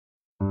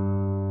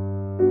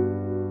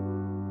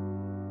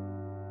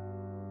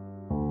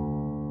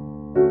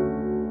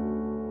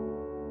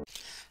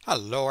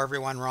Hello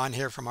everyone, Ron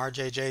here from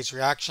RJJ's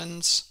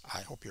Reactions.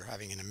 I hope you're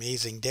having an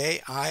amazing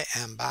day. I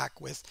am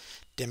back with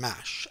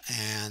Dimash,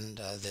 and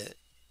the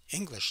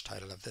English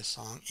title of this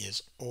song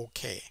is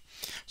OK.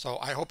 So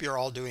I hope you're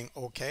all doing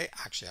okay.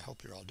 Actually, I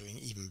hope you're all doing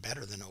even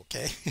better than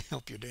okay. I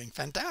hope you're doing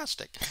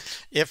fantastic.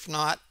 If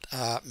not,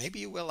 maybe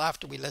you will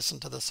after we listen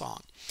to the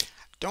song.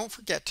 Don't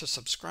forget to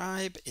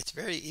subscribe. It's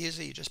very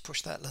easy. You just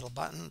push that little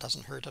button.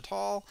 Doesn't hurt at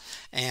all.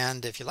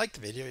 And if you like the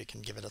video, you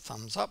can give it a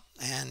thumbs up.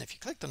 And if you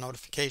click the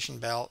notification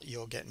bell,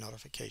 you'll get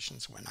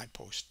notifications when I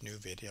post new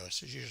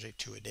videos. There's usually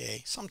 2 a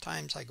day.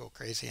 Sometimes I go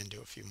crazy and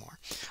do a few more.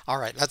 All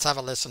right, let's have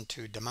a listen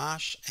to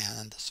Dimash,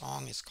 and the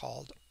song is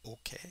called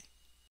OK.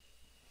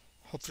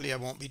 Hopefully I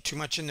won't be too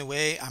much in the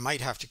way. I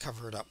might have to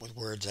cover it up with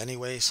words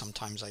anyway.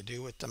 Sometimes I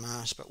do with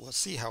Dimash, but we'll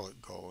see how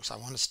it goes. I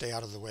want to stay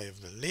out of the way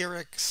of the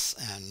lyrics,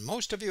 and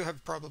most of you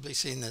have probably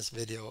seen this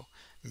video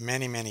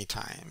many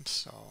times.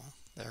 So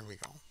there we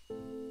go.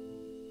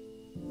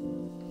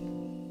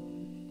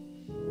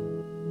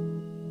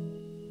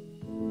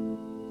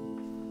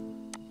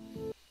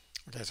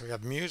 Okay, so we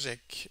have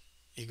music,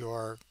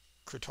 Igor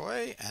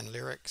Krutoy, and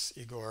lyrics,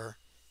 Igor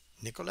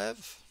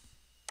Nikolev.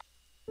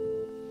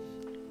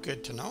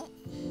 Good to know.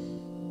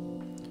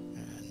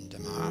 And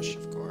Dimash,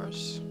 of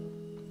course.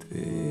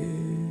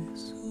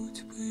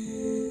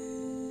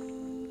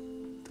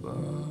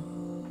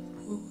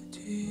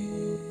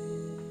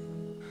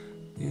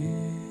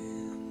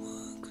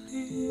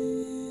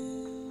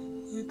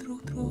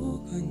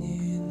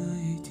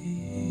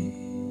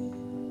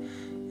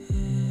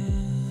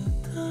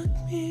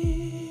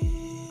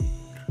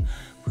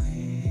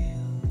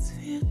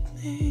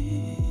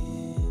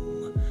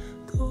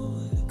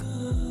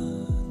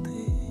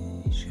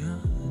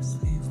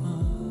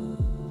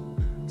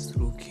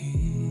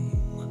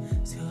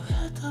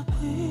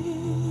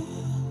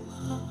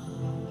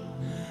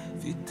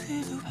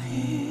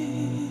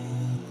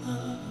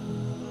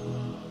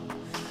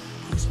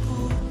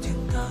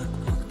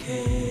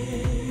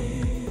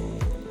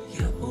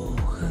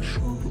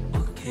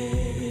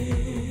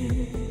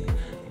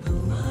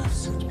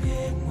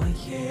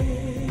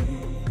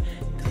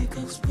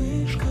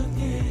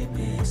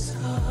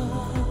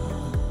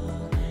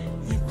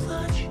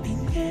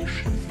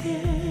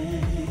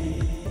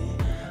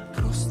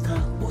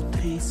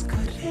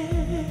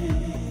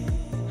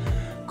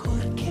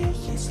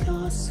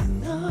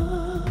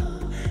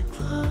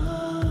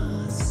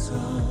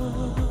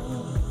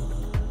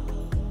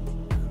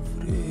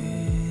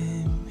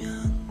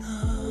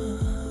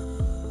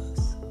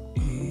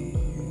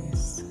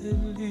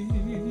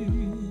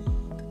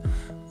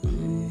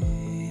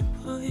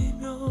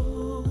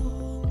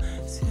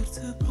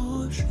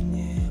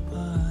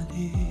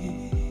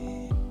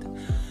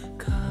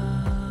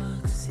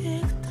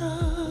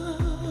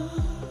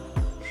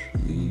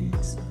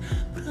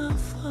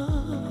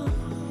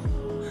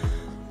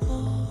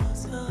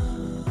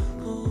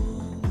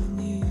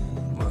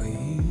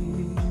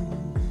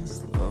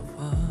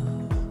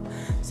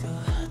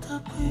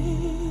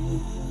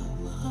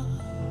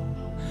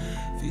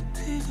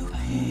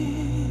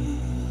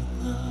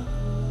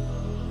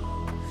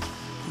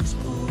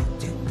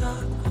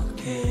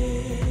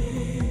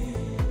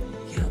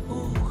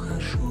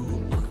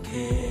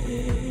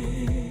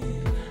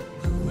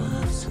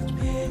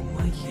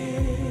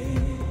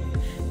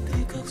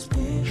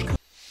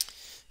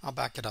 I'll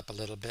back it up a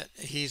little bit.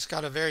 He's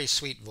got a very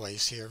sweet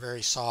voice here,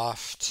 very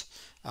soft,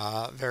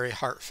 very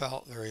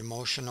heartfelt, very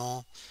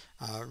emotional,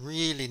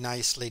 really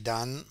nicely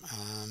done.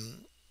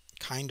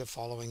 Kind of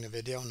following the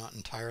video, not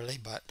entirely,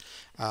 but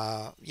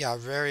yeah,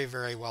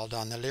 very well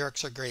done. The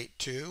lyrics are great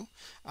too,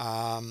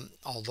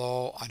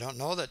 although I don't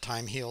know that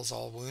time heals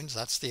all wounds.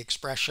 That's the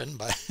expression,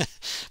 but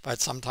but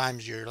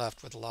sometimes you're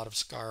left with a lot of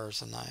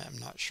scars, and I am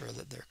not sure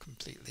that they're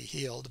completely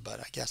healed,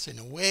 but I guess in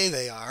a way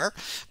they are.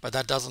 But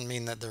that doesn't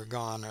mean that they're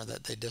gone, or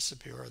that they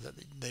disappear, or that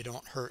they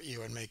don't hurt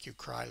you and make you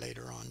cry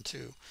later on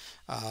too.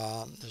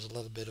 There's a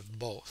little bit of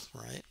both,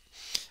 right?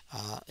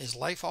 Is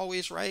life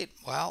always right?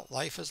 Well,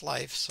 life is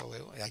life, so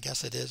I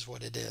guess it is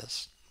what it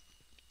is.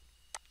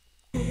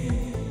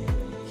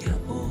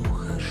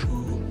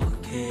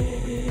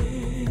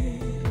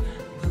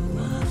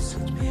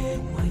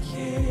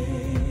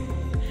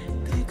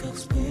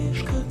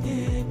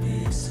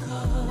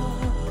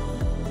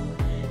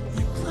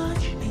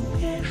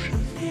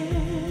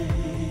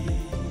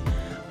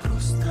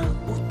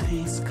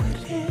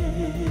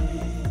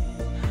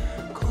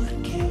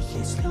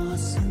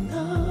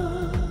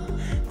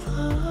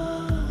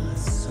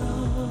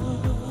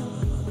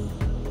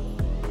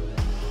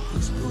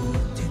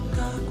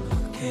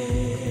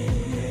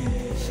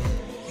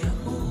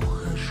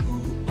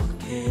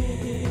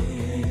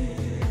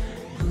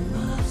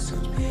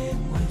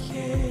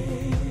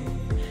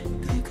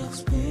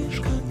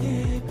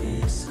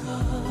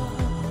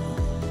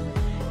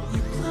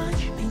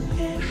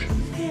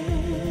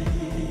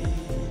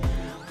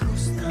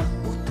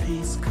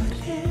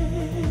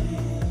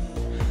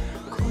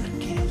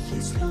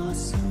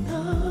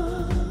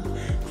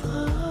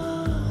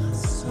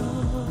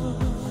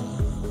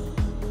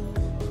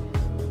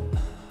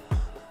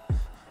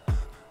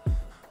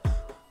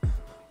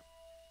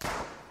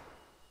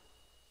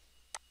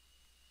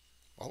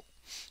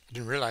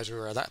 realize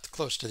we were that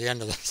close to the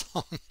end of the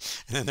song, and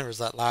then there was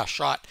that last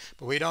shot,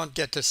 but we don't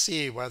get to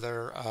see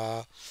whether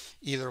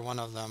either one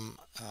of them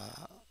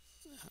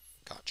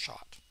got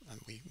shot. And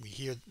we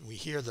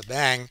hear the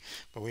bang,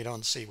 but we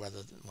don't see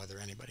whether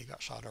anybody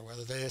got shot or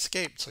whether they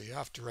escaped. So you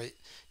have to write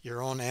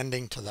your own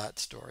ending to that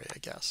story, I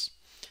guess.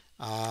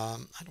 I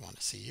don't want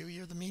to see you.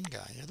 You're the mean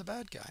guy. You're the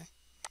bad guy.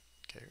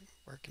 Okay,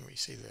 where can we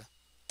see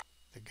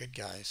the good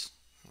guys?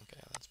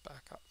 Okay, let's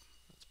back up.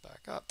 Let's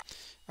back up.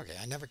 Okay,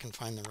 I never can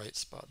find the right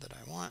spot that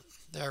I want.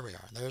 There we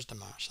are. There's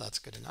Dimash. That's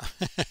good enough.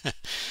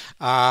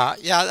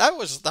 Yeah, that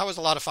was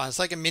a lot of fun. It's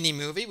like a mini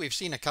movie. We've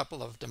seen a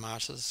couple of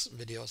Dimash's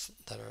videos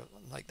that are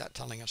like that,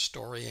 telling a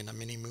story in a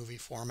mini movie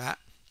format.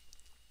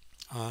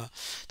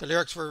 The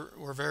lyrics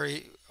were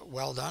very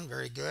well done,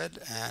 very good,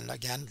 and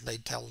again, they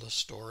tell the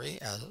story.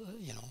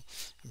 You know,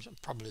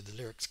 probably the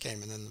lyrics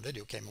came and then the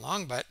video came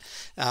along, but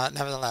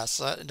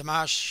nevertheless,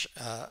 Dimash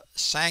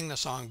sang the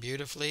song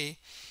beautifully,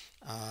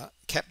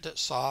 kept it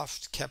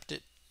soft, kept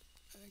it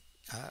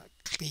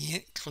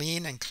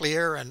clean and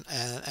clear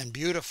and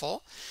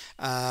beautiful,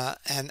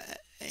 and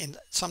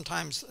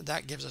sometimes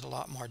that gives it a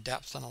lot more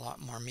depth and a lot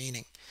more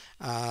meaning,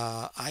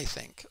 I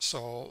think.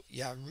 So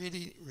yeah,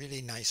 really,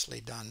 really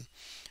nicely done.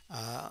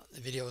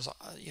 The video is,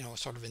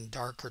 sort of in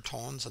darker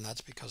tones, and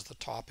that's because the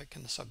topic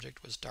and the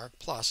subject was dark.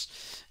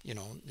 Plus,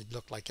 it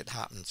looked like it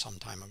happened some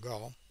time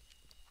ago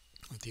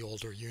with the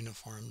older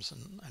uniforms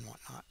and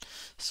whatnot.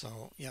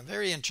 So yeah,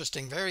 very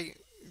interesting, very,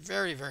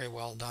 very, very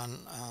well done.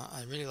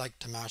 I really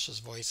liked Dimash's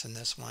voice in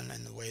this one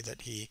and the way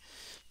that he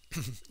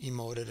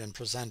emoted and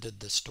presented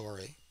the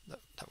story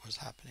that was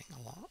happening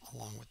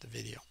along with the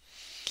video.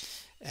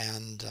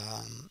 And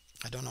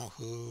I don't know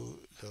who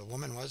the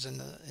woman was in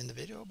the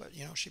video, but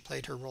she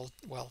played her role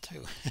well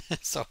too.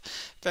 So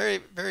very,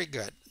 very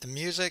good. The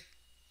music,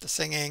 the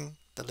singing,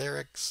 the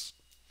lyrics,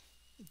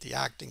 the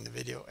acting, the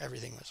video,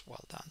 everything was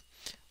well done.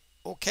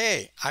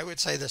 Okay, I would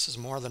say this is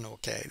more than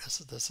okay.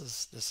 This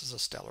is a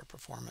stellar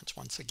performance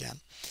once again.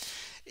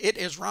 It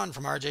is Ron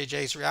from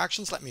RJJ's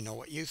Reactions. Let me know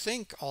what you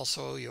think.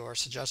 Also, your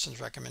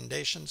suggestions,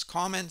 recommendations,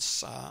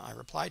 comments. I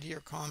reply to your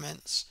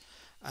comments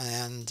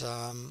and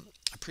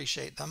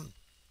appreciate them.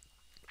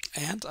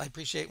 And I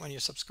appreciate when you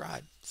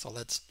subscribe. So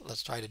let's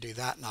try to do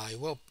that. Now I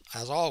will,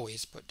 as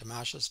always, put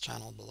Dimash's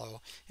channel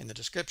below in the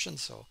description.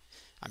 So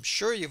I'm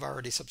sure you've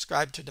already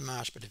subscribed to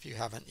Dimash, but if you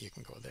haven't, you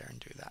can go there and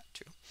do that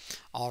too.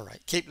 All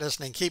right. Keep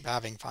listening. Keep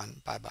having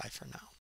fun. Bye bye for now.